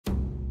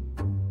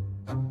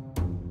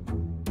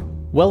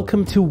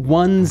Welcome to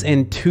Ones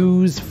and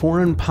Twos,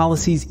 Foreign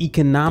Policy's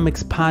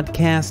economics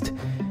podcast.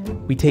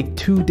 We take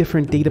two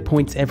different data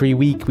points every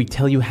week. We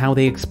tell you how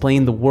they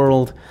explain the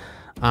world.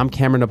 I'm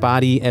Cameron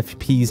Abadi,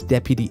 FP's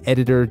deputy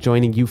editor,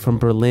 joining you from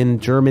Berlin,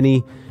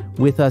 Germany.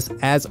 With us,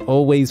 as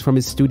always, from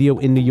his studio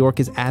in New York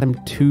is Adam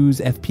Tooze,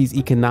 FP's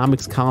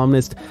economics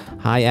columnist.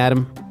 Hi,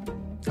 Adam.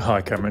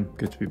 Hi, Cameron.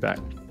 Good to be back.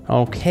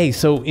 Okay,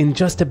 so in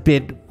just a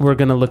bit, we're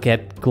going to look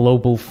at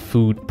global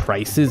food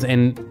prices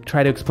and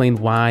try to explain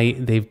why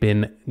they've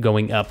been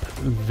going up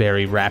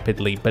very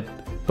rapidly. But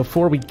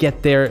before we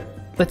get there,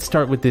 let's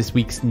start with this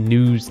week's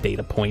news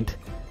data point.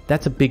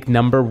 That's a big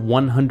number,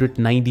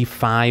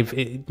 195.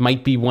 It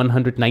might be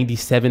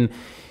 197.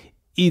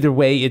 Either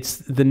way, it's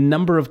the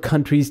number of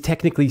countries,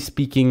 technically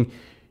speaking,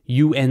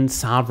 UN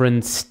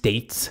sovereign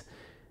states,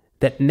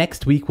 that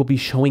next week will be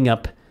showing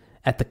up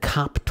at the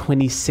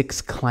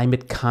COP26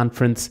 climate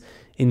conference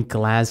in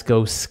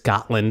Glasgow,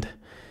 Scotland.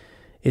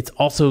 It's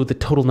also the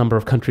total number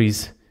of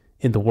countries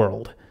in the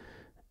world,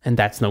 and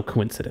that's no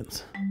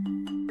coincidence.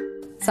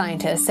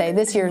 Scientists say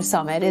this year's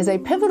summit is a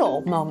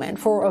pivotal moment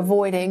for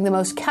avoiding the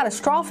most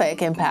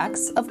catastrophic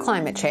impacts of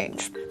climate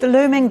change. The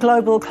looming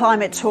global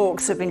climate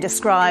talks have been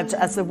described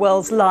as the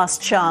world's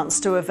last chance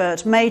to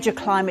avert major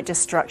climate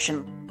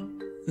destruction.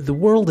 The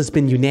world has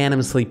been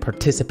unanimously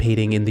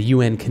participating in the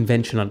UN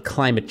Convention on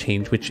Climate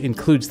Change, which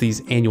includes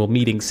these annual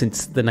meetings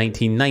since the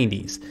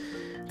 1990s.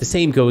 The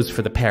same goes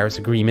for the Paris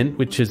Agreement,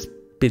 which has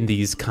been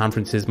these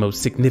conferences'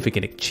 most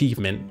significant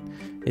achievement.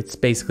 It's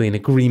basically an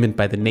agreement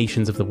by the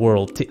nations of the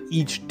world to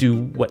each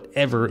do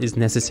whatever is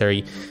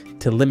necessary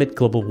to limit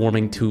global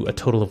warming to a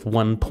total of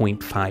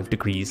 1.5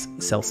 degrees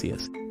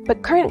Celsius.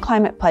 But current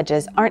climate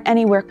pledges aren't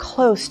anywhere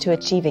close to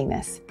achieving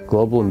this.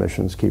 Global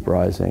emissions keep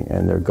rising,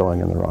 and they're going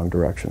in the wrong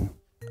direction.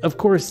 Of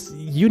course,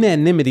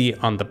 unanimity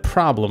on the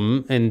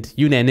problem and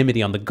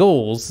unanimity on the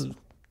goals,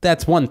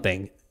 that's one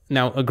thing.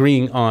 Now,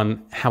 agreeing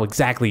on how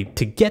exactly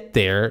to get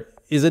there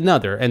is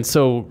another. And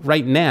so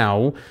right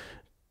now,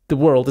 the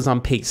world is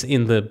on pace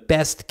in the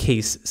best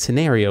case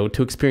scenario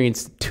to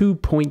experience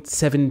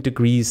 2.7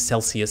 degrees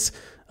Celsius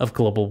of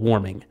global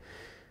warming.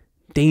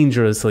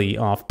 Dangerously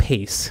off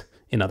pace,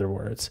 in other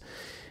words.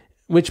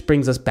 Which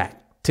brings us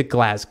back to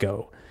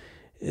Glasgow.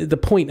 The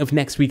point of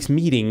next week's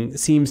meeting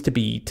seems to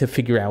be to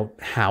figure out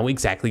how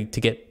exactly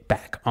to get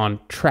back on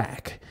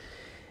track.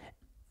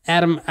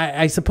 Adam,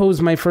 I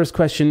suppose my first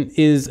question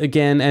is,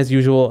 again, as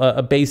usual,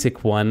 a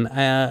basic one.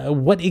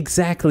 What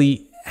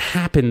exactly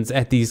happens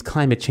at these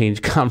climate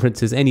change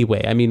conferences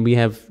anyway? I mean, we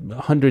have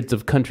hundreds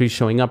of countries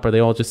showing up. Are they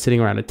all just sitting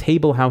around a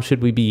table? How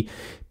should we be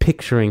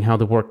picturing how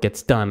the work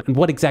gets done? And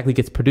what exactly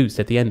gets produced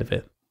at the end of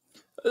it?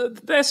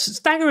 They're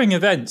staggering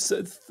events.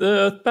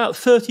 About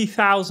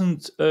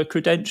 30,000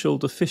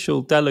 credentialed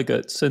official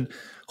delegates and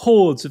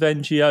hordes of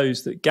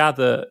NGOs that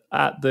gather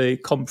at the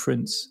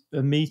conference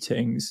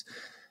meetings.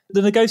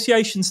 The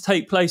negotiations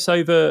take place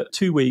over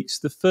 2 weeks.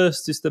 The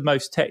first is the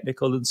most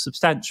technical and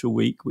substantial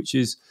week, which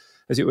is,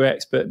 as it were,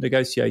 expert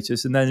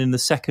negotiators. And then in the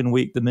second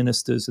week, the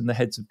ministers and the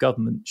heads of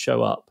government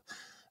show up.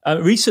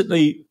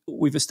 Recently,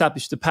 we've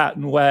established a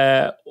pattern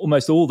where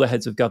almost all the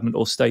heads of government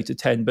or state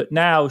attend. But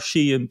now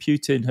Xi and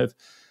Putin have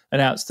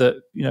announced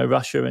that,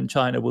 Russia and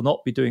China will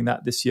not be doing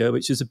that this year,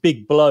 which is a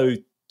big blow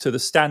to the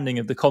standing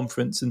of the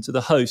conference and to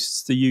the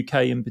hosts, the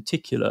UK in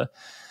particular.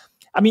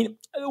 I mean,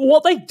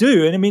 what they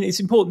do, and I mean, it's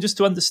important just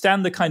to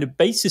understand the kind of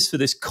basis for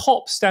this.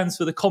 COP stands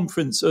for the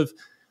Conference of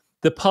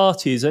the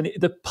Parties, and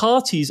the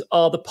parties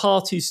are the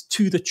parties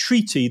to the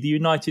treaty, the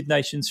United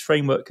Nations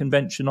Framework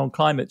Convention on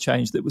Climate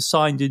Change that was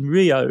signed in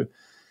Rio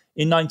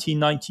in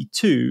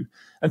 1992.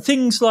 And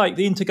things like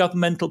the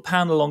Intergovernmental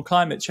Panel on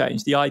Climate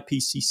Change, the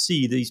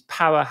IPCC, these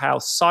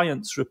powerhouse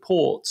science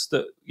reports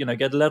that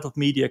get a lot of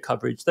media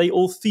coverage, they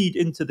all feed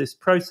into this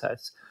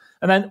process.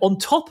 And then on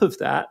top of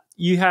that,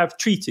 you have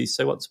treaties.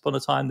 So once upon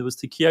a time, there was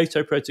the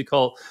Kyoto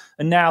Protocol,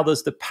 and now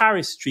there's the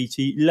Paris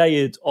Treaty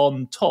layered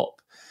on top.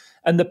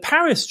 And the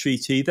Paris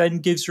Treaty then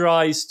gives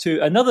rise to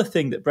another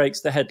thing that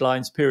breaks the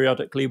headlines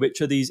periodically, which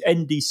are these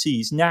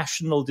NDCs,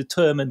 national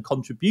determined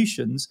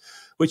contributions,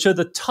 which are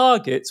the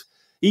targets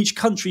each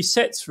country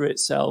sets for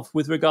itself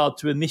with regard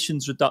to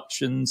emissions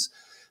reductions.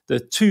 The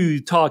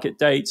two target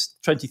dates,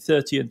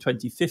 2030 and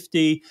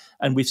 2050.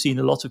 And we've seen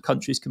a lot of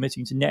countries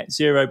committing to net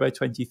zero by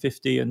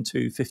 2050 and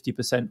to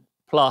 50%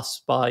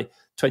 plus by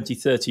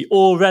 2030,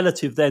 all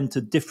relative then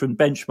to different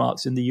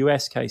benchmarks. In the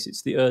US case,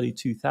 it's the early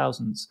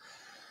 2000s.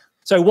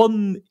 So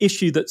one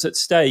issue that's at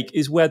stake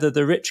is whether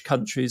the rich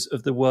countries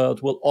of the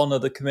world will honour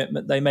the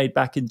commitment they made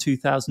back in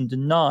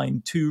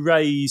 2009 to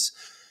raise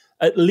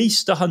at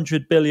least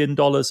 $100 billion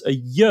a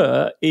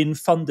year in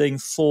funding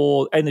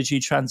for energy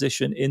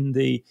transition in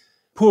the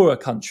poorer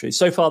countries.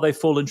 So far, they've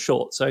fallen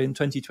short. So in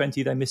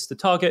 2020, they missed the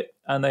target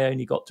and they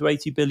only got to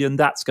 80 billion.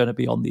 That's going to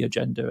be on the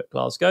agenda at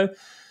Glasgow.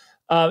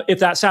 If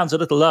that sounds a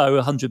little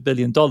low, $100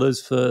 billion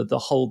for the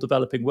whole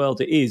developing world,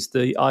 it is.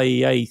 The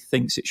IEA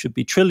thinks it should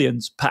be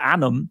trillions per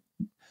annum,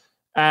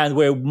 and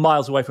we're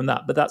miles away from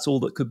that, but that's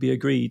all that could be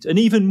agreed. An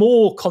even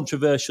more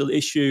controversial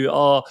issue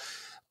are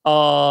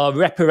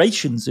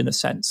reparations, in a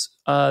sense.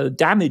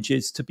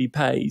 damages to be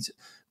paid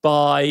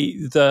by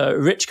the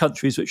rich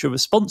countries which are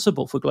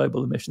responsible for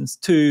global emissions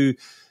to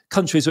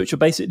countries which are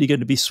basically going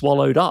to be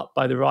swallowed up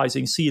by the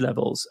rising sea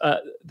levels.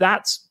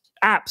 That's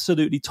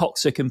absolutely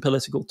toxic in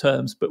political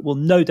terms, but will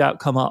no doubt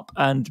come up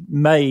and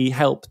may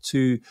help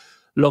to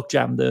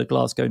logjam the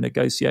Glasgow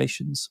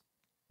negotiations.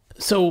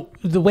 So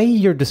the way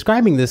you're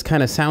describing this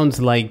kind of sounds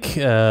like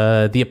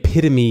the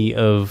epitome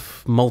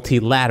of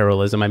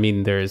multilateralism. I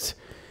mean, there's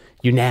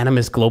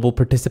unanimous global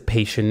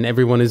participation.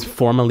 Everyone is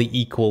formally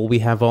equal. We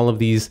have all of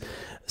these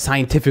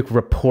scientific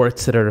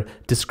reports that are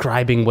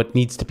describing what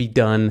needs to be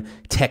done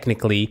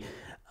technically.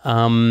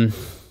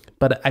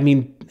 But I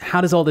mean,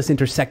 how does all this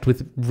intersect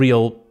with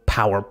real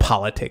power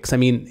politics? I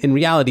mean, in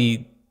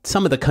reality,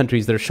 some of the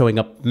countries that are showing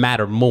up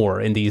matter more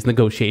in these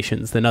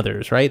negotiations than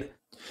others, right?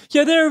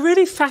 Yeah, they're a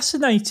really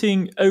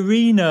fascinating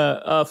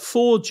arena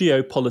for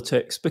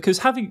geopolitics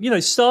because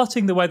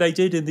starting the way they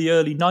did in the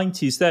early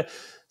 90s, they're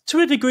to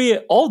a degree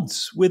at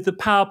odds with the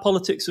power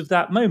politics of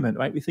that moment,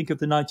 right? We think of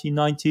the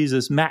 1990s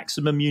as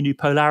maximum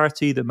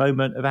unipolarity, the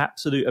moment of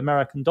absolute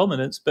American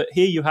dominance. But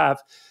here you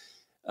have,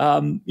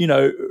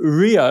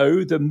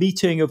 Rio, the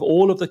meeting of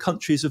all of the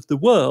countries of the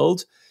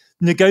world,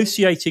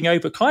 negotiating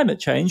over climate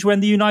change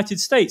when the United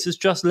States has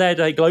just led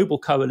a global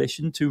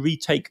coalition to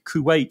retake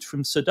Kuwait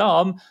from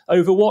Saddam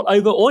over what?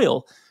 Over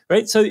oil,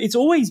 right? So it's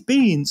always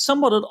been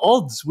somewhat at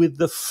odds with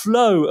the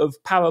flow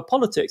of power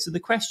politics. And the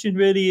question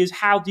really is,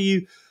 how do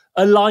you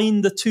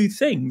align the two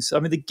things? I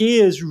mean, the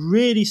gears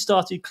really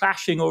started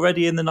clashing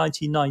already in the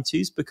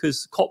 1990s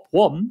because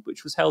COP1,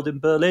 which was held in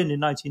Berlin in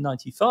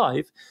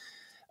 1995,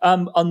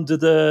 under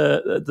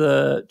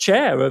the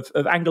chair of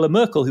Angela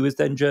Merkel, who was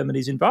then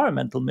Germany's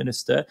environmental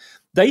minister,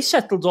 they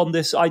settled on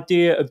this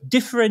idea of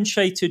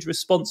differentiated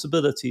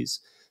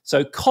responsibilities.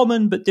 So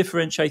common but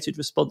differentiated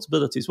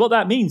responsibilities. What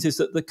that means is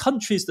that the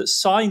countries that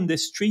signed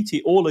this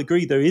treaty all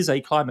agree there is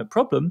a climate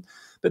problem,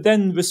 but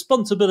then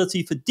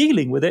responsibility for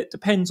dealing with it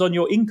depends on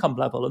your income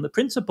level. And the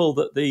principle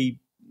that the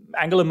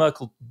Angela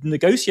Merkel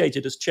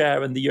negotiated as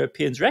chair and the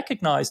Europeans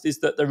recognized is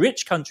that the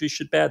rich countries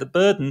should bear the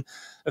burden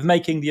of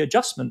making the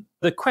adjustment.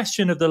 The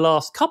question of the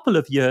last couple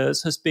of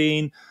years has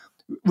been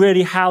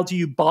really, how do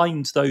you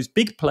bind those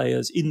big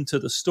players into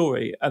the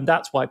story? And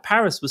that's why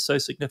Paris was so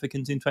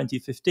significant in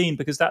 2015,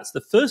 because that's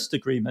the first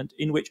agreement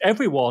in which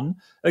everyone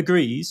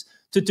agrees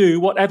to do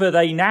whatever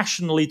they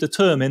nationally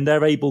determine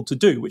they're able to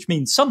do, which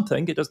means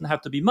something. It doesn't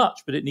have to be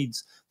much, but it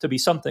needs to be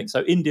something.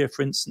 So India,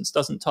 for instance,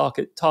 doesn't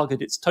target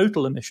its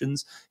total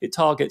emissions. It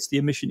targets the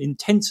emission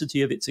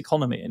intensity of its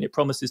economy, and it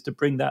promises to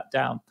bring that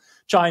down.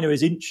 China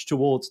is inched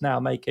towards now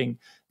making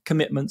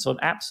commitments on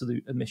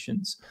absolute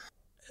emissions.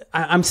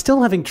 I'm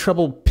still having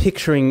trouble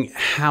picturing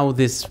how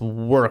this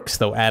works,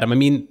 though, Adam. I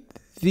mean,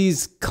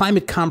 these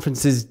climate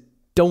conferences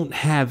don't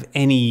have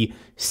any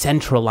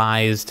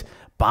centralized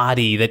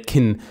body that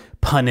can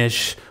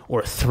punish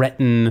or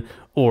threaten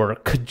or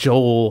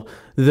cajole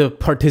the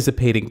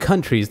participating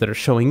countries that are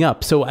showing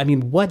up. So, I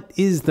mean, what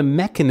is the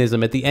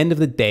mechanism at the end of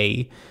the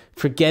day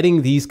for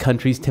getting these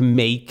countries to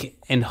make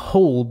and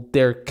hold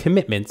their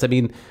commitments? I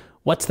mean,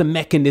 what's the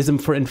mechanism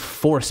for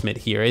enforcement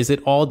here? Is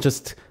it all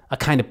just a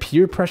kind of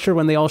peer pressure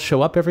when they all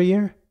show up every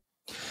year?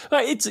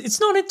 It's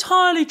not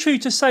entirely true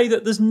to say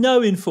that there's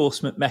no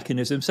enforcement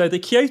mechanism. So the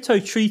Kyoto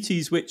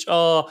treaties, which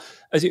are,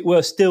 as it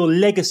were, still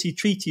legacy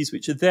treaties,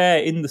 which are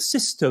there in the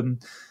system,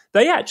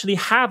 they actually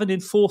have an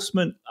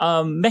enforcement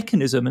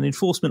mechanism, an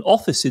enforcement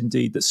office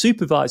indeed, that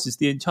supervises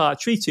the entire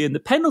treaty. And the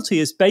penalty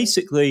is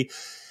basically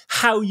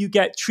how you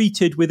get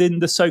treated within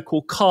the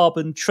so-called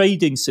carbon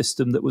trading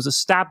system that was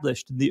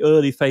established in the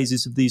early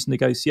phases of these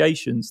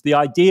negotiations. The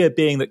idea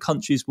being that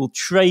countries will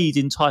trade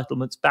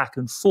entitlements back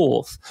and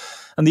forth.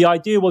 And the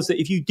idea was that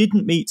if you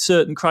didn't meet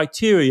certain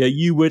criteria,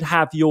 you would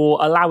have your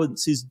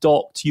allowances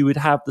docked, you would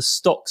have the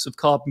stocks of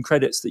carbon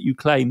credits that you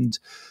claimed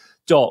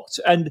docked.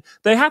 And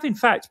they have, in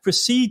fact,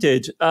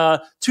 proceeded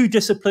to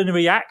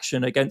disciplinary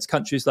action against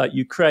countries like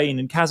Ukraine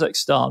and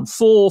Kazakhstan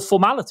for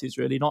formalities,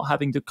 really, not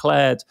having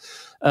declared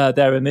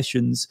their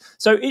emissions.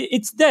 So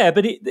it's there,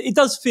 but it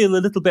does feel a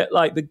little bit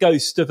like the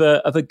ghost of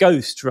a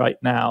ghost right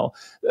now.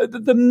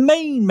 The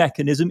main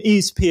mechanism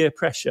is peer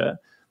pressure.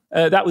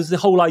 That was the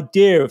whole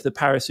idea of the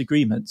Paris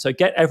Agreement. So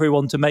get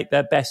everyone to make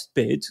their best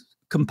bid,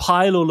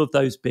 compile all of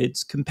those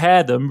bids,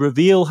 compare them,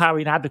 reveal how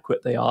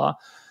inadequate they are,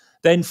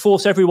 then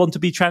force everyone to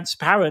be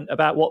transparent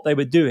about what they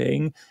were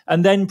doing,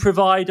 and then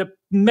provide a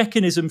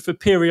mechanism for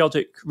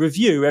periodic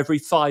review every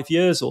 5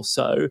 years or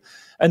so,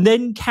 and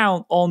then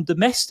count on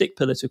domestic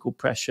political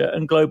pressure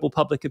and global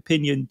public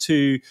opinion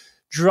to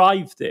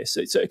drive this.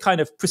 It's a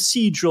kind of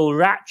procedural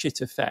ratchet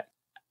effect.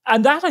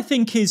 And that, I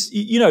think, is,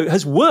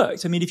 has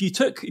worked. I mean, if you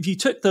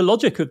took the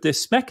logic of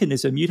this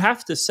mechanism, you'd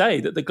have to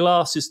say that the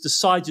glass is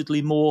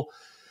decidedly more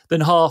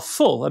than half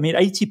full. I mean,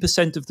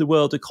 80% of the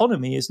world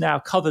economy is now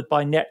covered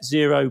by net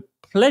zero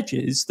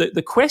pledges.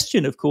 The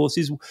question, of course,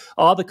 is,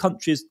 are the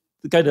countries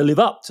going to live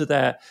up to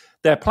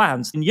their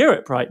plans? In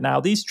Europe right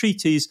now, these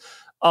treaties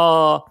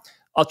are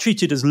are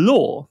treated as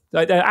law.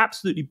 They're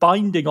absolutely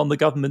binding on the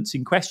governments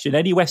in question.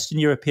 Any Western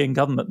European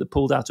government that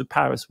pulled out of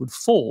Paris would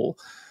fall.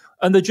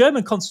 And the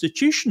German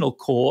Constitutional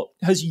Court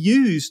has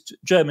used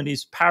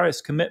Germany's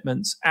Paris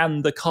commitments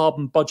and the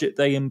carbon budget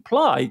they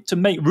imply to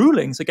make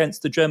rulings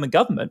against the German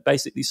government,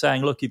 basically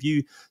saying, look, if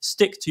you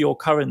stick to your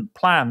current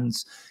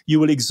plans, you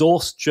will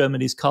exhaust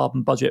Germany's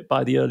carbon budget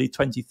by the early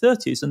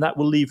 2030s, and that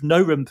will leave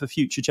no room for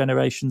future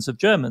generations of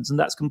Germans. And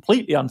that's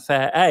completely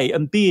unfair, A,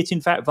 and B, it in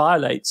fact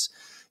violates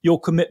your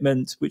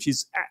commitment, which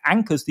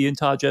anchors the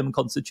entire German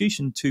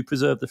constitution, to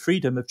preserve the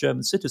freedom of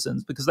German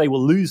citizens, because they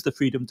will lose the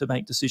freedom to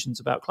make decisions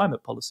about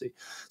climate policy.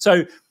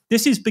 So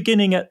this is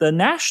beginning at the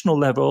national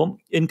level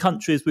in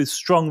countries with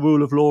strong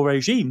rule of law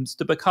regimes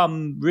to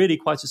become really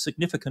quite a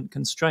significant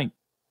constraint.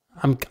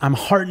 I'm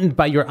heartened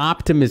by your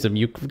optimism.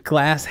 You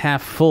glass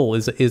half full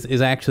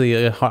is actually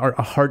a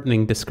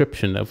heartening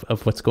description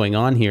of what's going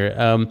on here.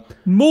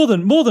 More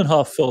than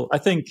half full, I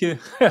think.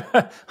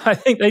 I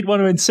think they'd want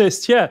to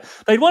insist. Yeah,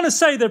 they'd want to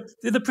say that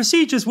the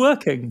procedure's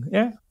working.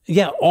 Yeah.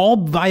 Yeah, all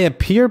via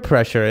peer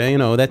pressure. You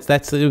know,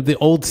 that's the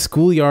old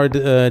schoolyard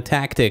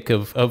tactic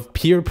of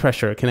peer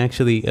pressure can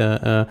actually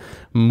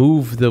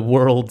move the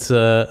world's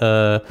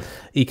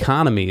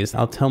economies.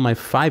 I'll tell my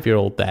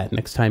 5-year-old that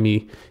next time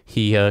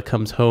he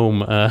comes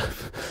home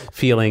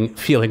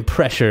feeling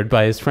pressured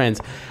by his friends.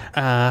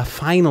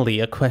 Finally,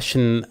 a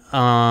question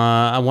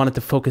I wanted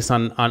to focus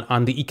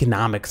on the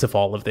economics of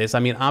all of this. I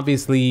mean,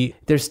 obviously,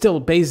 there's still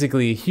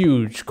basically a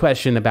huge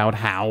question about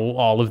how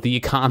all of the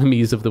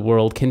economies of the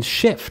world can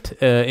shift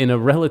in a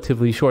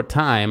relatively short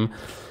time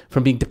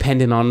from being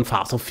dependent on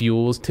fossil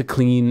fuels to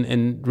clean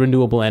and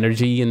renewable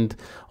energy and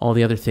all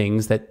the other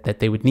things that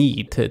they would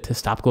need to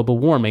stop global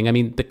warming. I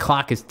mean, the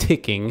clock is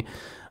ticking.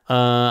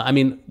 I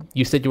mean,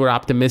 you said you were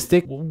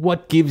optimistic.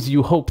 What gives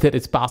you hope that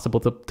it's possible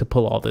to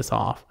pull all this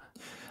off?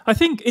 I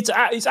think it's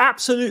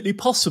absolutely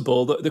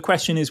possible. That the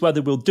question is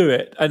whether we'll do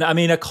it. And I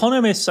mean,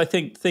 economists, I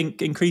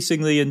think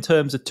increasingly in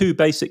terms of two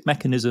basic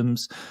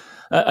mechanisms.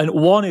 And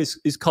one is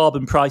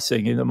carbon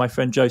pricing. You know, my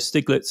friend Joe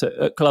Stiglitz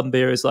at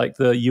Columbia is like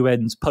the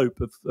UN's pope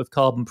of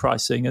carbon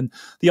pricing. And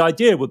the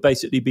idea would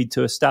basically be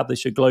to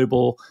establish a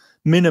global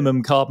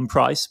minimum carbon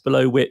price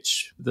below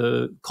which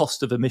the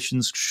cost of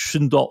emissions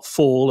should not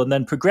fall, and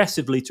then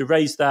progressively to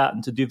raise that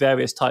and to do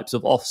various types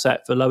of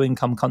offset for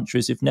low-income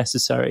countries if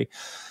necessary.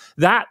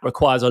 That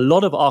requires a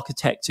lot of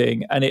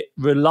architecting, and it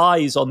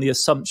relies on the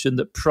assumption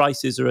that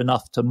prices are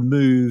enough to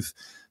move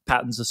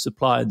patterns of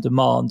supply and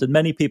demand. And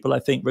many people, I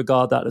think,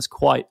 regard that as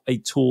quite a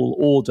tall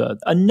order.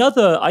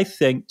 Another, I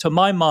think, to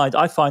my mind,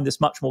 I find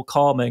this much more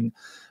calming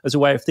as a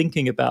way of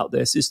thinking about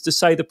this, is to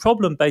say the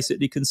problem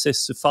basically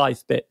consists of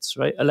 5 bits,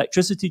 right?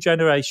 Electricity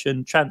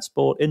generation,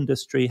 transport,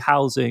 industry,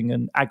 housing,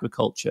 and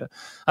agriculture.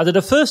 And at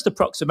a first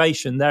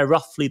approximation, they're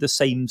roughly the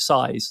same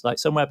size, like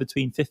somewhere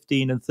between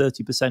 15 and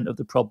 30% of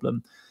the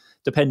problem,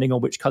 depending on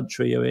which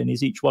country you're in,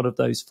 is each one of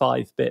those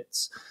 5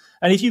 bits.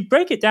 And if you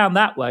break it down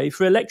that way,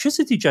 for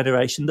electricity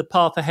generation, the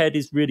path ahead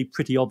is really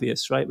pretty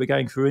obvious, right? We're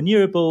going for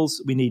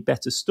renewables, we need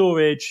better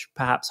storage,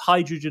 perhaps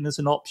hydrogen as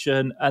an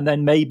option, and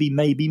then maybe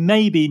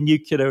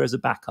nuclear as a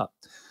backup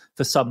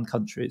for some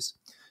countries.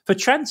 For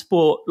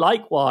transport,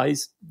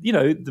 likewise, you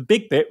know, the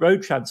big bit,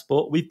 road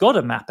transport, we've got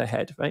a map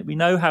ahead, right? We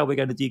know how we're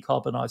going to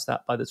decarbonize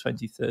that by the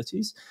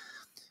 2030s.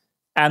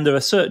 And there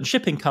are certain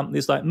shipping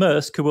companies like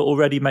Maersk who are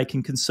already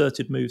making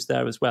concerted moves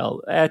there as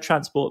well. Air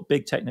transport,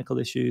 big technical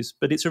issues,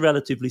 but it's a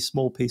relatively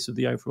small piece of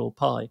the overall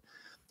pie.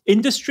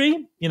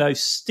 Industry, you know,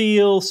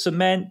 steel,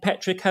 cement,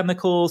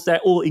 petrochemicals, they're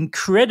all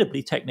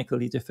incredibly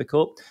technically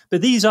difficult,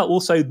 but these are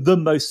also the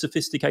most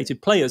sophisticated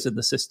players in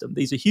the system.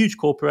 These are huge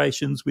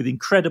corporations with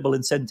incredible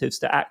incentives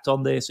to act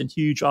on this and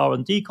huge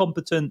R&D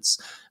competence.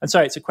 And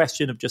so it's a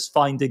question of just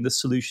finding the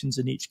solutions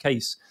in each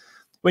case.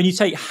 When you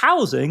take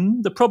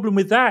housing, the problem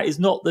with that is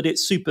not that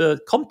it's super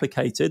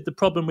complicated. The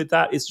problem with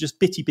that is just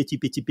bitty,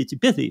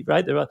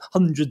 right? There are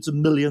hundreds of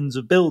millions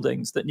of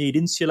buildings that need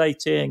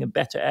insulating and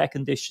better air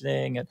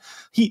conditioning and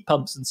heat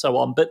pumps and so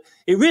on. But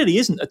it really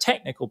isn't a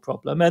technical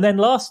problem. And then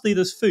lastly,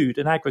 there's food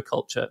and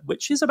agriculture,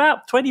 which is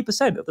about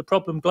 20% of the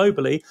problem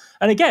globally.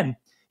 And again,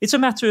 it's a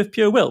matter of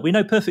pure will. We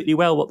know perfectly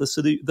well what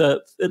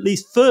the at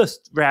least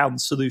first round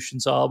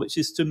solutions are, which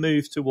is to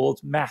move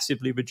towards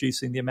massively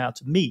reducing the amount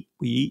of meat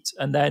we eat,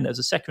 and then as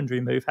a secondary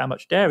move, how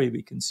much dairy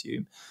we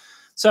consume.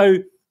 So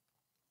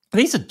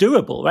these are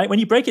doable, right? When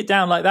you break it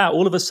down like that,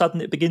 all of a sudden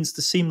it begins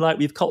to seem like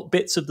we've got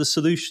bits of the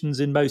solutions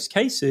in most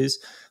cases.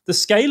 The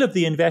scale of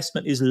the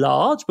investment is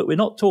large, but we're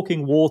not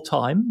talking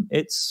wartime.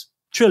 It's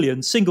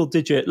trillions,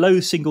 low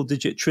single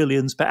digit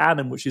trillions per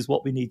annum, which is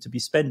what we need to be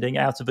spending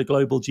out of a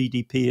global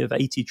GDP of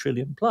 80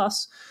 trillion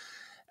plus.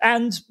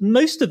 And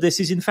most of this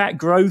is, in fact,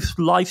 growth,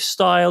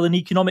 lifestyle, and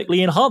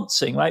economically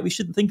enhancing, right? We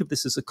shouldn't think of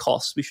this as a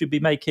cost. We should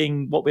be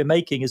making what we're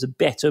making as a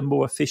better,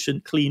 more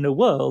efficient, cleaner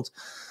world.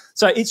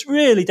 So it's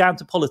really down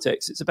to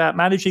politics. It's about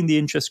managing the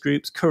interest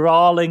groups,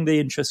 corralling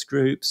the interest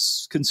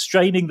groups,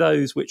 constraining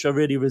those which are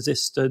really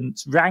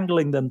resistant,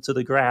 wrangling them to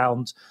the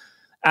ground,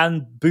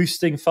 and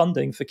boosting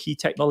funding for key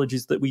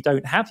technologies that we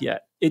don't have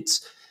yet.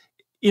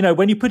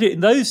 when you put it in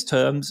those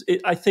terms,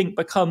 it, I think,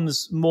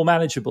 becomes more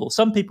manageable.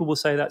 Some people will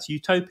say that's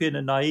utopian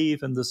and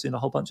naive, and there's a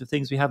whole bunch of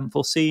things we haven't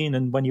foreseen,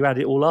 and when you add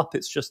it all up,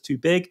 it's just too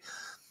big.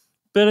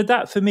 But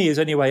that, for me, is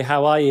anyway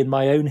how I, in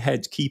my own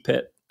head, keep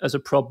it as a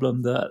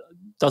problem that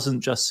doesn't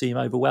just seem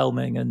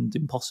overwhelming and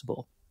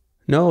impossible.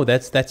 No,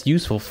 that's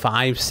useful.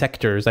 5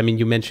 sectors. I mean,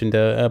 you mentioned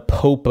a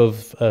pope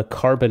of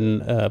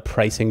carbon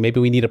pricing. Maybe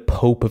we need a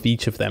pope of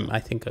each of them. I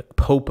think a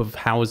pope of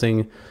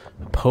housing,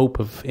 a pope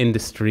of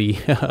industry.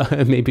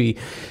 Maybe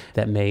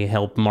that may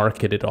help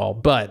market it all.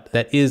 But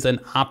that is an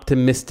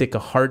optimistic, a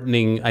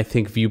heartening, I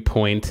think,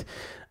 viewpoint.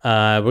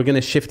 We're going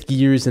to shift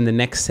gears in the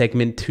next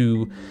segment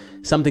to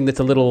something that's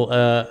a little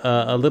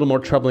more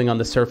troubling on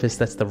the surface.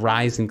 That's the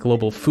rise in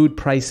global food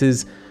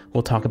prices.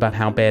 We'll talk about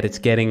how bad it's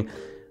getting.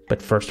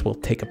 But first, we'll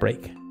take a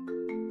break.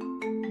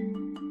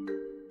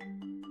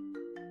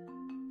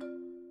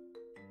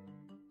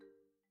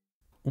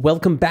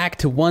 Welcome back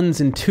to Ones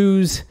and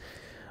Twos.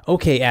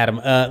 Okay, Adam,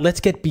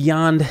 let's get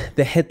beyond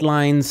the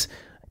headlines.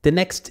 The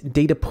next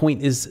data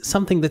point is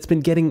something that's been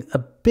getting a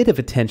bit of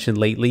attention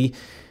lately.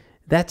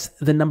 That's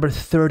the number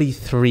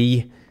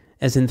 33,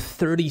 as in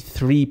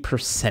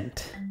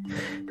 33%.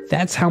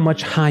 That's how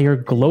much higher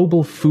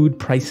global food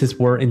prices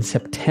were in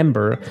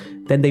September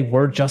than they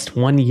were just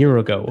 1 year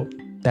ago.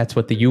 That's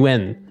what the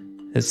UN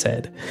has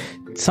said.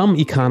 Some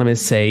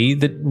economists say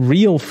that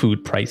real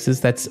food prices,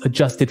 that's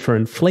adjusted for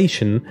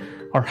inflation,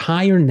 are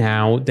higher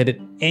now than at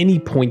any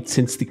point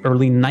since the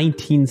early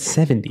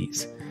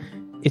 1970s.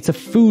 It's a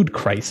food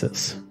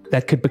crisis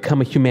that could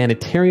become a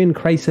humanitarian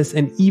crisis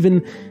and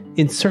even,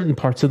 in certain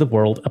parts of the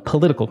world, a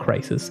political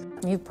crisis.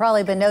 You've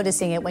probably been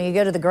noticing it when you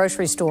go to the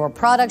grocery store.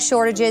 Product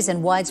shortages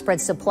and widespread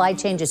supply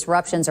chain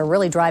disruptions are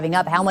really driving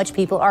up how much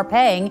people are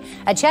paying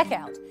at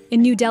checkout.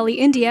 In New Delhi,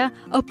 India,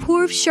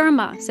 Apurv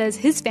Sharma says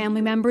his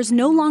family members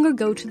no longer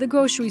go to the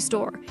grocery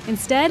store.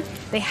 Instead,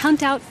 they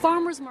hunt out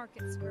farmers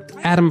markets.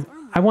 Adam,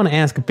 I want to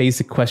ask a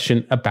basic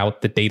question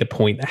about the data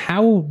point.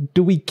 How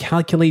do we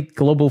calculate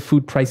global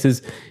food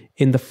prices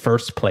in the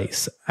first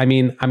place? I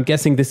mean, I'm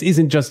guessing this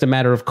isn't just a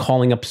matter of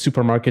calling up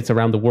supermarkets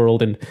around the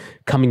world and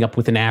coming up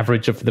with an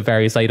average of the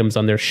various items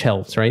on their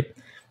shelves, right?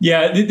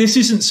 Yeah, this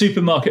isn't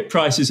supermarket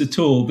prices at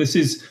all. This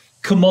is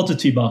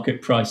commodity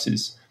market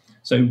prices.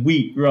 So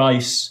wheat,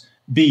 rice,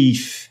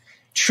 beef,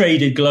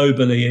 traded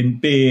globally in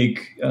big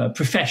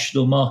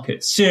professional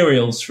markets.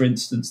 Cereals, for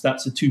instance,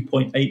 that's a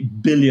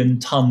 2.8 billion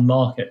ton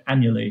market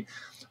annually.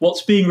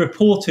 What's being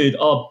reported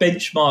are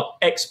benchmark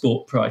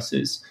export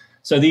prices.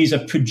 So these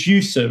are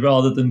producer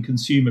rather than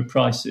consumer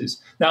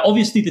prices. Now,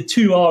 obviously, the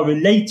two are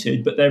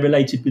related, but they're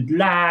related with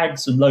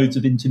lags and loads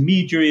of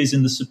intermediaries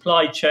in the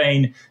supply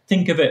chain.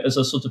 Think of it as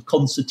a sort of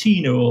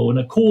concertina or an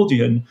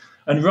accordion.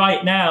 And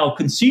right now,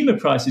 consumer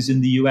prices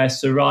in the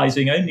US are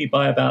rising only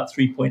by about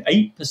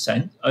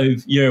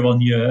 3.8% year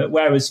on year,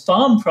 whereas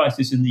farm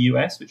prices in the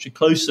US, which are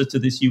closer to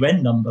this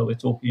UN number we're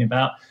talking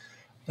about,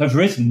 have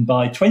risen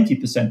by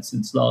 20%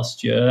 since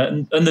last year.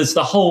 And there's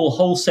the whole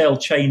wholesale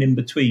chain in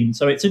between.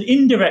 So it's an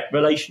indirect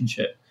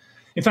relationship.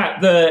 In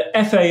fact, the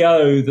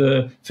FAO,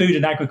 the Food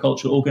and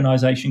Agriculture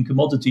Organization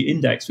Commodity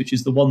Index, which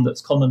is the one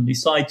that's commonly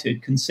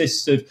cited,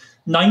 consists of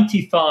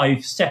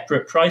 95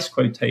 separate price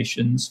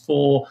quotations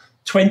for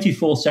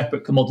 24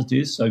 separate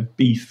commodities, so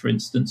beef, for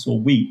instance, or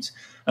wheat.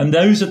 And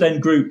those are then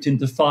grouped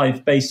into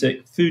 5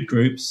 basic food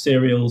groups: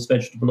 cereals,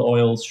 vegetable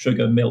oils,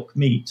 sugar, milk,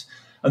 meat.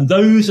 And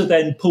those are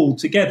then pulled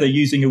together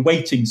using a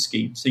weighting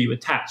scheme. So you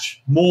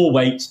attach more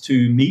weight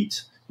to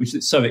meat, which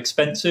is so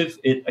expensive.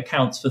 It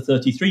accounts for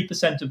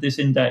 33% of this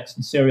index,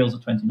 and cereals are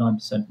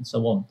 29%, and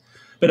so on.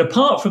 But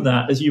apart from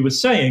that, as you were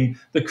saying,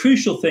 the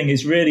crucial thing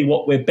is really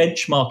what we're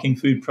benchmarking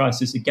food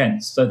prices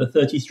against. So the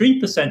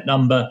 33%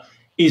 number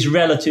is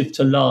relative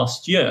to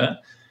last year.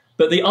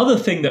 But the other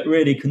thing that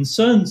really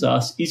concerns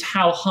us is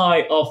how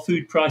high are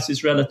food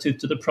prices relative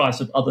to the price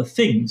of other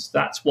things.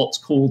 That's what's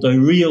called a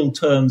real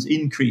terms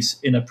increase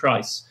in a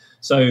price.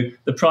 So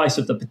the price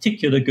of the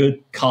particular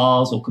good,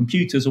 cars or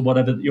computers or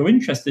whatever that you're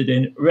interested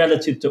in,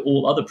 relative to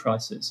all other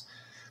prices.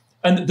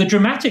 And the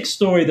dramatic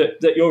story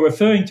that you're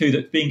referring to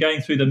that's been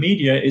going through the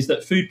media is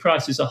that food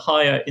prices are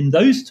higher in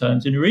those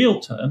terms, in real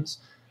terms,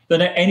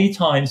 than at any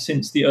time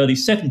since the early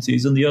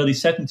 70s. And the early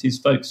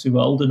 70s, folks who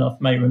are old enough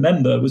may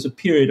remember, was a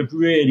period of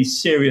really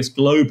serious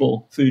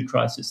global food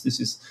crisis. This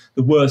is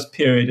the worst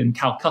period in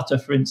Calcutta,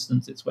 for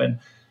instance. It's when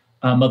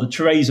Mother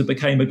Teresa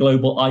became a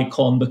global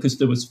icon because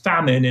there was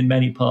famine in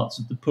many parts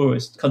of the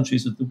poorest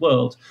countries of the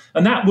world.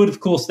 And that would, of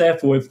course,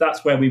 therefore, if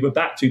that's where we were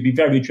back to, be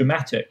very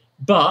dramatic.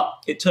 But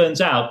it turns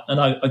out, and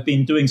I've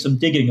been doing some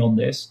digging on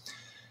this,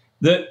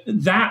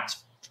 that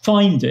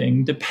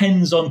finding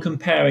depends on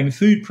comparing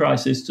food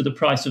prices to the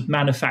price of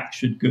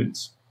manufactured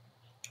goods.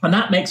 And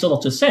that makes a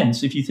lot of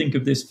sense if you think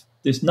of this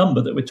number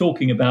that we're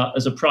talking about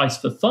as a price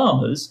for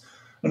farmers,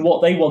 and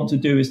what they want to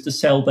do is to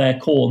sell their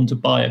corn to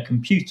buy a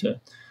computer.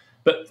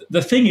 But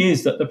the thing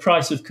is that the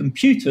price of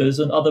computers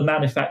and other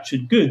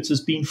manufactured goods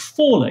has been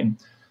falling.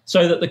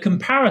 so that the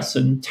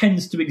comparison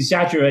tends to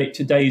exaggerate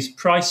today's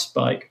price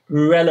spike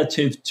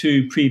relative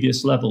to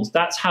previous levels.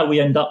 That's how we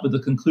end up with the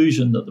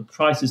conclusion that the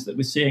prices that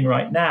we're seeing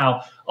right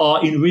now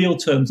are in real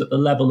terms at the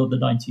level of the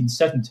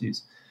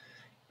 1970s.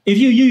 If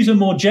you use a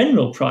more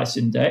general price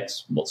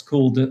index, what's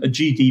called a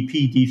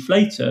GDP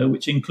deflator,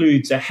 which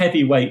includes a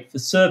heavy weight for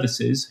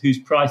services whose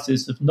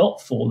prices have not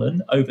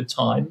fallen over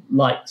time,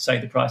 like, say,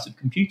 the price of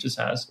computers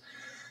has,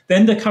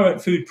 then the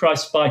current food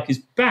price spike is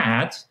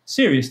bad,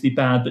 seriously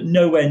bad, but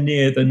nowhere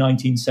near the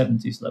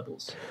 1970s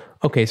levels.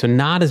 Okay, so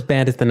not as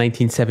bad as the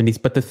 1970s,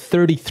 but the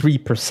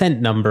 33%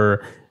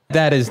 number,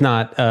 that is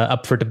not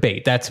up for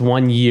debate. That's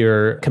 1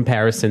 year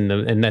comparison,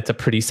 and that's a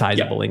pretty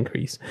sizable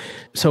increase.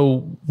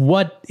 So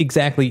what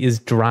exactly is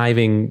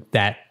driving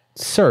that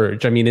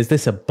surge? I mean, is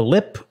this a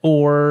blip?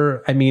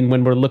 Or, I mean,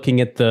 when we're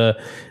looking at the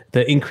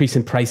increase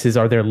in prices,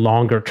 are there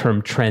longer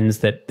term trends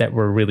that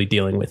we're really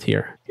dealing with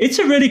here? It's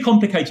a really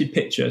complicated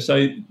picture.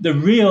 So the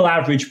real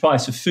average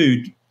price of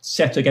food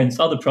set against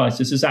other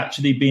prices has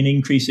actually been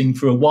increasing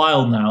for a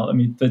while now. I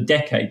mean, for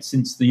decades,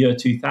 since the year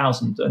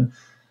 2000. And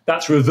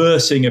that's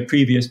reversing a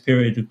previous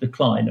period of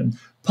decline. And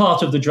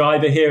part of the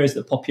driver here is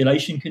that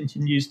population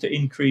continues to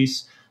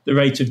increase. The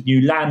rate of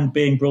new land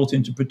being brought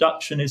into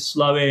production is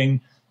slowing.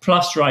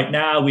 Plus, right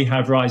now, we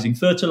have rising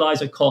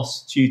fertilizer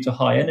costs due to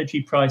high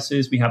energy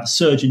prices. We have a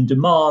surge in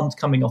demand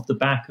coming off the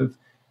back of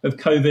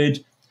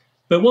COVID.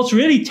 But what's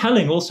really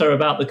telling also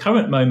about the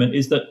current moment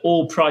is that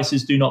all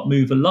prices do not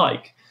move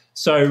alike.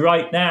 So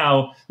right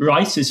now,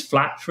 rice is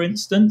flat, for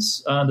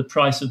instance. The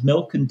price of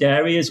milk and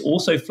dairy is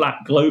also flat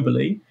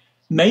globally.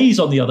 Maize,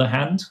 on the other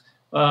hand,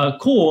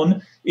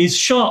 corn is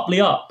sharply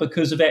up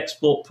because of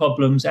export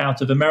problems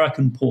out of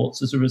American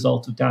ports as a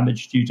result of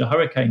damage due to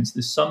hurricanes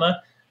this summer.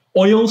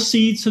 Oil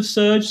seeds have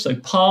surged, so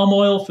palm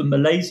oil from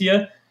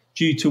Malaysia,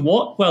 due to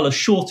what? Well, a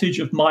shortage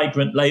of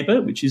migrant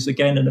labor, which is,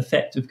 again, an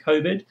effect of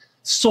COVID.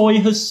 Soy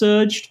has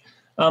surged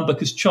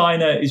because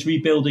China is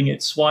rebuilding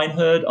its swine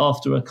herd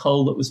after a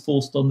cull that was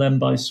forced on them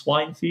by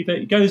swine fever.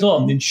 It goes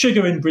on. In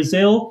sugar in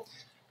Brazil,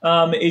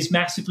 is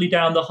massively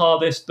down the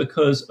harvest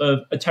because of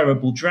a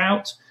terrible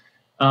drought.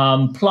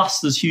 Plus,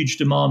 there's huge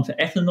demand for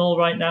ethanol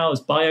right now as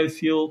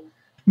biofuel.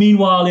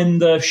 Meanwhile, in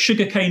the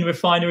sugarcane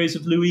refineries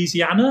of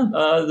Louisiana,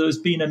 there's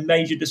been a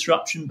major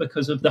disruption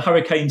because of the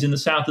hurricanes in the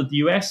south of the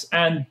US,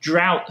 and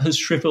drought has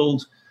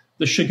shriveled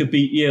the sugar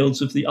beet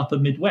yields of the upper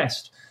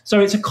Midwest. So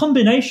it's a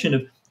combination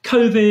of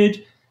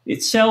COVID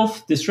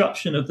itself,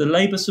 disruption of the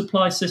labor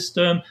supply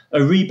system,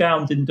 a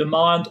rebound in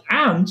demand,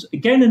 and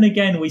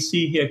again, we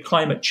see here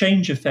climate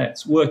change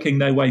effects working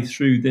their way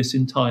through this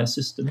entire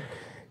system.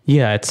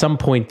 Yeah, at some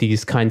point,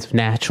 these kinds of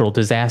natural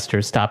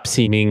disasters stop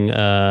seeming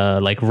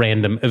like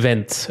random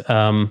events.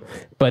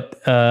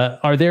 But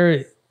are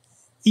there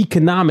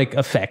economic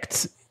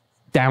effects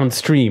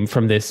downstream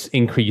from this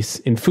increase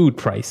in food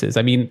prices?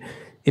 I mean,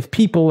 if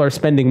people are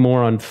spending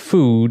more on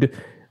food,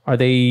 are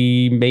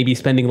they maybe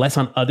spending less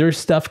on other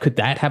stuff? Could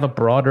that have a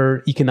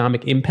broader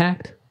economic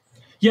impact?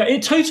 Yeah,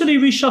 it totally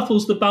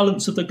reshuffles the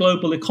balance of the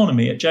global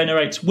economy. It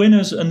generates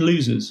winners and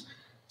losers.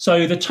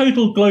 So the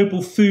total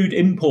global food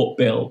import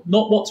bill,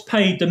 not what's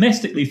paid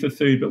domestically for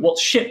food, but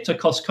what's shipped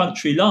across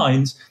country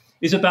lines,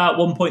 is about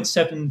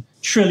 $1.7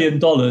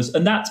 trillion.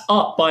 And that's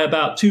up by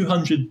about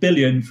 200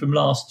 billion from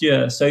last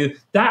year. So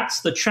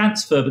that's the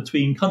transfer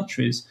between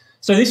countries.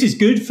 So this is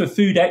good for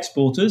food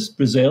exporters,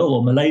 Brazil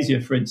or Malaysia,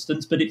 for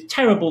instance, but it's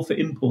terrible for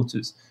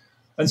importers.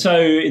 And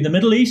so in the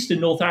Middle East,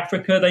 in North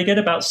Africa, they get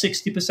about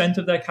 60%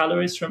 of their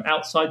calories from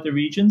outside the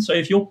region. So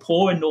if you're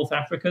poor in North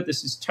Africa,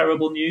 this is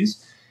terrible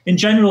news. In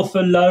general,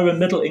 for low and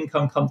middle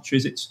income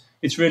countries,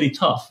 it's really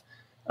tough.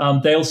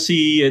 They'll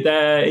see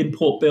their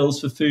import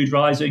bills for food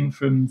rising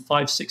from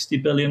 560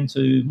 billion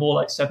to more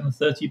like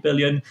 730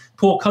 billion.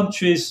 Poor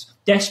countries,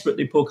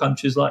 desperately poor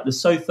countries like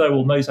Lesotho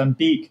or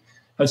Mozambique,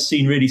 have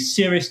seen really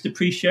serious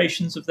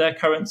depreciations of their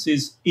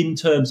currencies in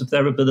terms of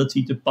their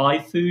ability to buy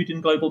food in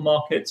global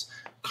markets.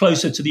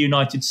 Closer to the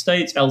United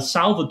States, El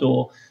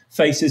Salvador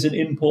faces an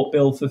import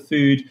bill for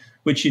food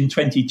which in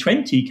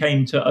 2020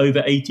 came to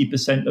over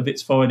 80% of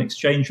its foreign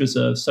exchange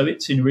reserves. So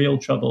it's in real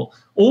trouble.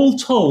 All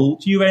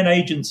told, UN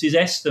agencies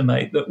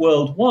estimate that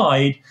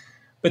worldwide,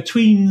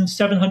 between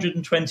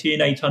 720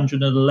 and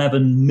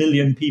 811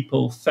 million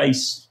people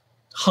face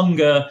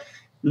hunger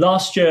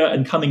last year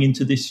and coming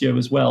into this year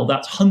as well.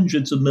 That's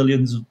hundreds of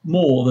millions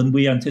more than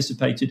we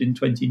anticipated in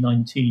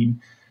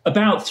 2019.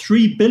 About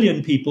 3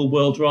 billion people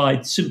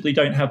worldwide simply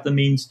don't have the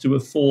means to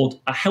afford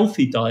a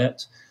healthy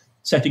diet,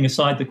 setting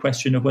aside the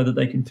question of whether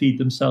they can feed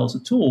themselves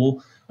at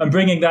all. And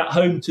bringing that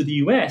home to the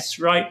US,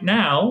 right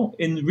now,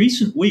 in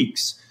recent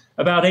weeks,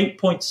 about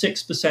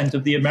 8.6%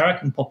 of the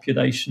American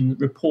population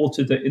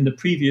reported that in the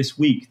previous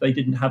week they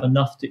didn't have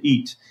enough to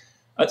eat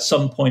at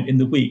some point in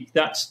the week.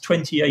 That's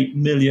 28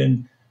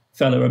 million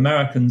fellow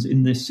Americans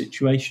in this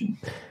situation.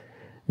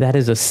 That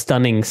is a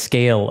stunning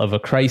scale of a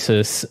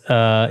crisis.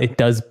 It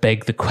does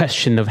beg the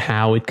question of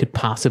how it could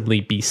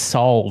possibly be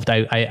solved.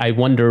 I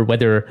wonder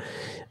whether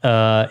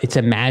it's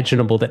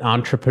imaginable that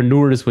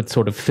entrepreneurs would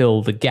sort of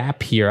fill the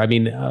gap here. I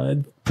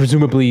mean,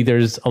 presumably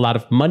there's a lot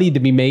of money to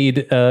be made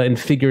in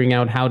figuring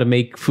out how to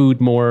make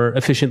food more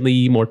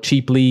efficiently, more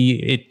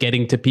cheaply, it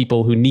getting to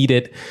people who need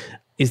it.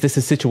 Is this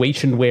a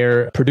situation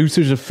where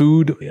producers of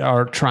food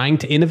are trying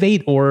to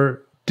innovate,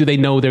 or do they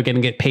know they're going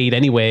to get paid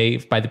anyway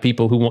by the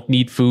people who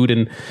need food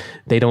and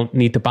they don't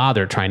need to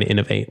bother trying to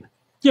innovate?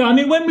 Yeah, I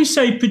mean, when we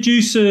say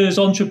producers,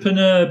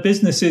 entrepreneur,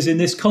 businesses in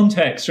this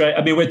context, right,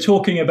 I mean, we're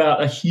talking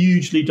about a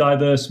hugely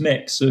diverse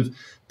mix of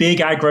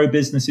big agro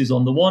businesses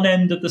on the one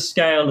end of the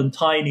scale and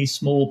tiny,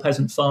 small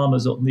peasant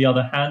farmers on the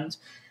other hand.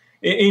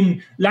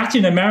 In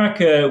Latin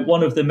America,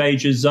 one of the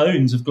major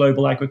zones of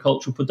global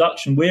agricultural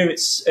production, we're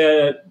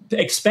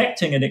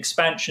expecting an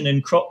expansion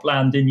in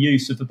cropland in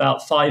use of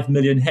about 5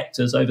 million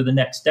hectares over the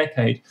next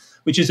decade,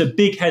 which is a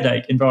big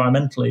headache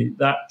environmentally.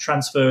 That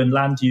transfer in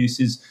land use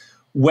is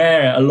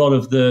where a lot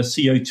of the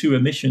CO2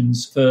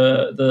 emissions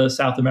for the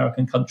South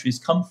American countries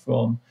come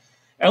from.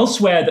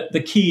 Elsewhere,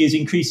 the key is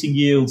increasing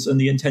yields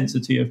and the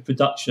intensity of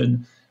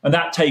production. And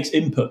that takes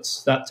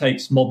inputs. That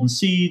takes modern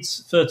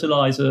seeds,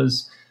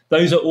 fertilizers.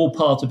 Those are all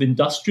part of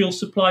industrial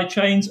supply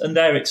chains, and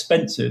they're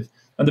expensive.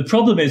 And the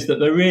problem is that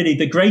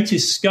the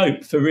greatest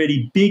scope for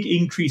really big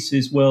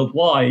increases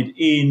worldwide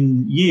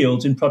in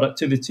yields, in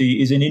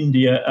productivity, is in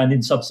India and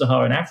in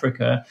sub-Saharan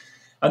Africa.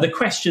 And the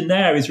question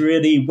there is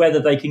really whether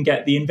they can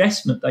get the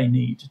investment they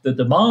need. The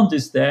demand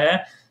is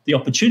there, the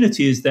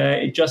opportunity is there,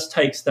 it just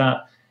takes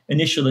that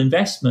initial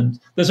investment.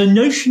 There's a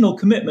notional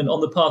commitment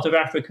on the part of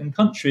African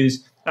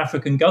countries,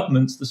 African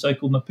governments, the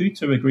so-called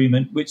Maputo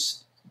Agreement, which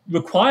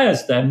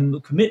commits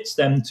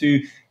them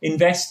to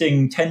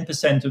investing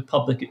 10% of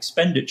public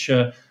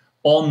expenditure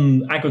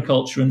on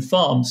agriculture and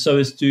farms so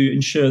as to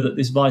ensure that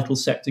this vital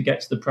sector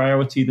gets the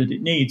priority that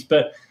it needs.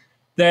 But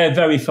they're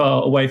very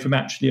far away from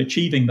actually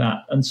achieving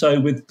that. And so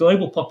with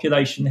global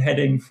population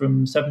heading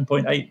from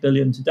 7.8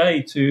 billion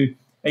today to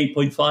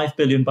 8.5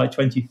 billion by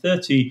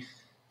 2030,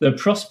 the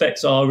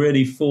prospects are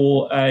really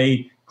for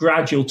a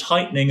gradual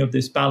tightening of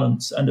this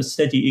balance and a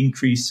steady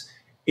increase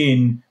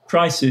in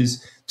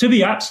prices. To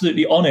be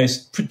absolutely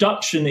honest,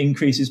 production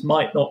increases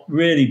might not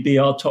really be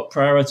our top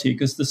priority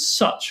because there's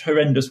such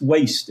horrendous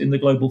waste in the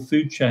global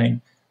food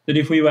chain that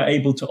if we were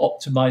able to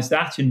optimize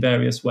that in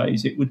various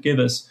ways, it would give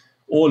us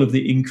all of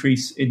the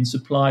increase in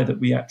supply that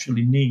we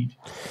actually need.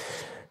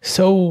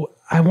 So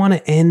I want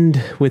to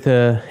end with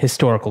a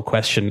historical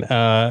question.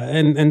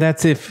 And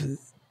that's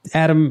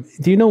Adam,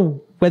 do you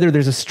know whether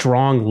there's a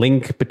strong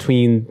link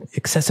between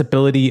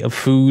accessibility of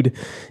food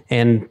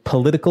and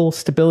political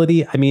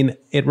stability? I mean,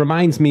 it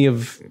reminds me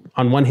of,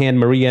 on one hand,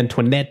 Marie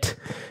Antoinette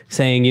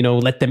saying,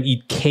 let them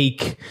eat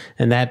cake,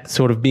 and that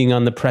sort of being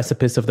on the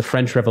precipice of the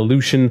French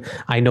Revolution.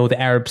 I know the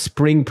Arab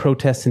Spring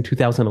protests in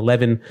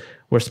 2011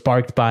 were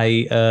sparked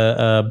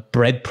by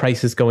bread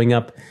prices going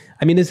up.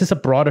 I mean, is this a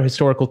broader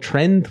historical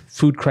trend,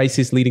 food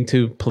crisis leading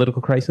to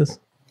political crisis?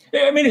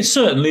 I mean, it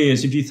certainly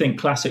is. If you think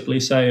classically,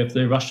 say, of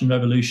the Russian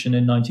Revolution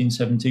in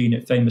 1917,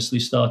 it famously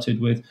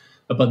started with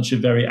a bunch of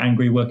very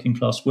angry working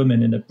class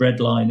women in a bread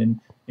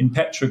line in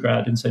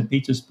Petrograd in St.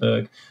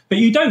 Petersburg. But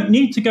you don't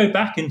need to go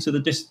back into the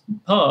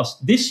distant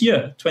past. This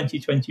year,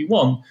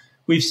 2021,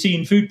 we've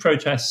seen food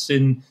protests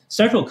in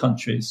several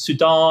countries.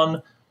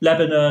 Sudan,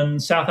 Lebanon,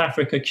 South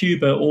Africa,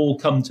 Cuba all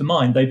come to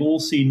mind. They've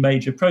all seen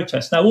major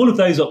protests. Now, all of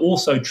those are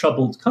also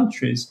troubled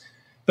countries.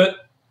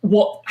 But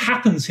what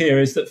happens here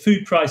is that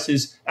food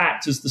prices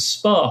act as the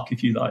spark,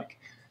 if you like.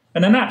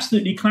 And an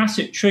absolutely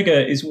classic trigger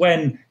is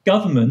when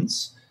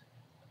governments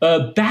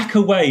back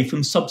away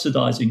from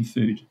subsidizing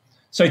food.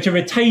 So to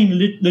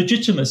retain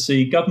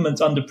legitimacy, governments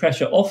under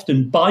pressure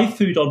often buy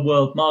food on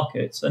world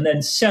markets and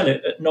then sell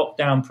it at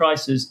knockdown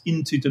prices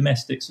into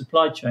domestic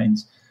supply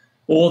chains.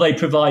 Or they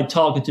provide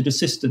targeted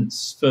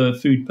assistance for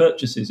food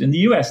purchases. In the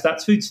US,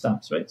 that's food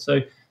stamps, right? So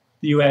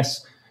the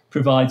US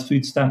provides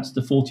food stamps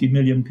to 40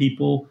 million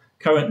people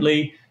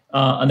currently,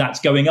 and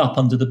that's going up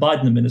under the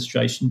Biden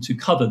administration to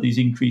cover these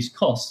increased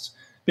costs.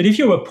 But if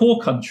you're a poor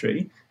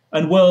country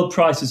and world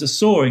prices are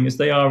soaring as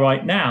they are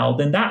right now,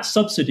 then that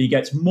subsidy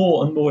gets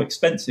more and more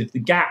expensive. The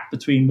gap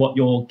between what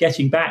you're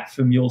getting back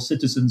from your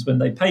citizens when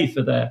they pay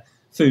for their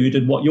food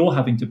and what you're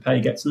having to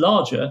pay gets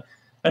larger.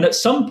 And at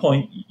some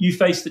point, you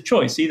face the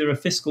choice, either a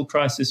fiscal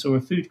crisis or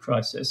a food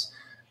crisis.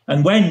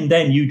 And when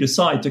then you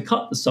decide to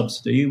cut the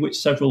subsidy, which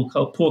several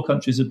poor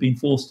countries have been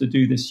forced to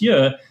do this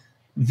year,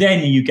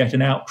 then you get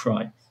an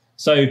outcry.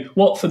 So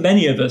what for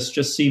many of us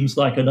just seems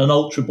like an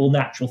unalterable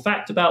natural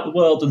fact about the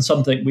world and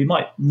something we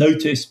might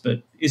notice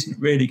but isn't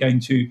really going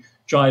to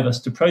drive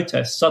us to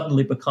protest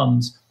suddenly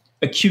becomes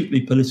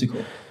acutely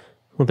political.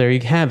 Well, there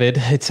you have it.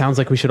 It sounds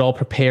like we should all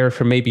prepare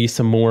for maybe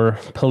some more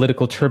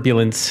political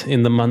turbulence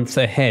in the months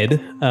ahead.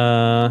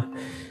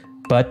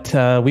 But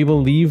we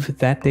will leave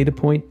that data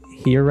point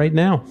here right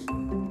now.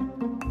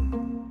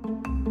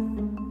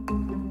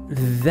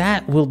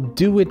 That will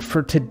do it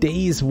for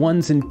today's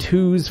Ones and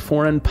Twos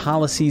Foreign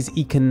Policies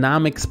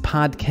Economics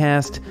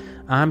podcast.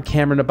 I'm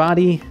Cameron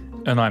Abadi.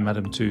 And I'm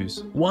Adam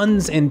Tooze.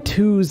 Ones and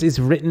Twos is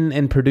written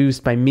and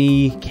produced by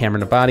me,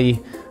 Cameron Abadi,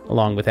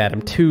 along with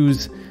Adam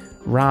Tooze.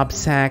 Rob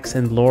Sachs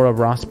and Laura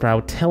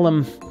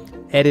Rossbrow-Tillum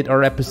edit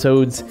our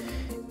episodes.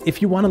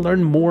 If you want to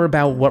learn more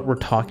about what we're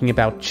talking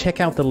about, check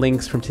out the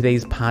links from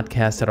today's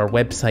podcast at our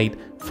website,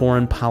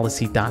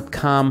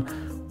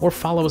 foreignpolicy.com, or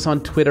follow us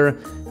on Twitter.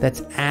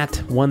 That's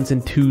at Ones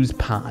and Twos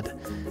Pod.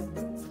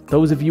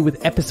 Those of you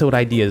with episode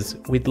ideas,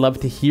 we'd love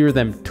to hear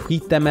them.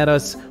 Tweet them at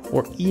us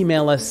or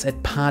email us at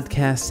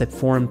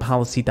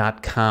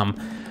podcasts@foreignpolicy.com.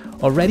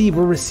 Already,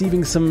 we're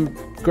receiving some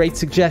great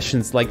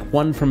suggestions, like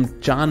one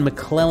from John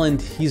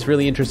McClelland. He's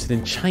really interested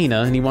in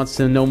China, and he wants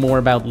to know more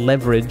about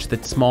leverage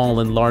that small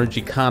and large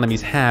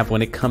economies have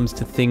when it comes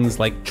to things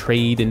like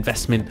trade,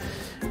 investment,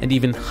 and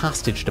even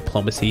hostage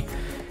diplomacy.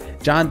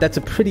 John, that's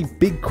a pretty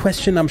big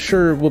question. I'm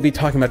sure we'll be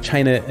talking about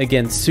China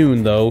again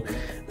soon, though,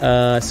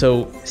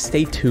 so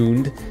stay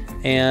tuned.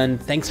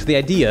 And thanks for the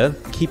idea.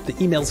 Keep the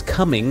emails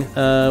coming.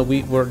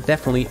 We're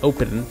definitely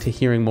open to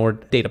hearing more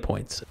data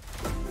points.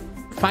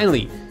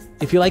 Finally,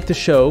 if you like the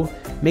show,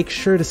 make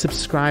sure to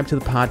subscribe to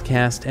the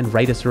podcast and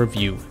write us a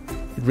review.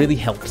 It really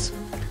helps.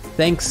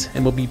 Thanks,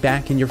 and we'll be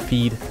back in your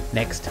feed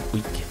next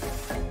week.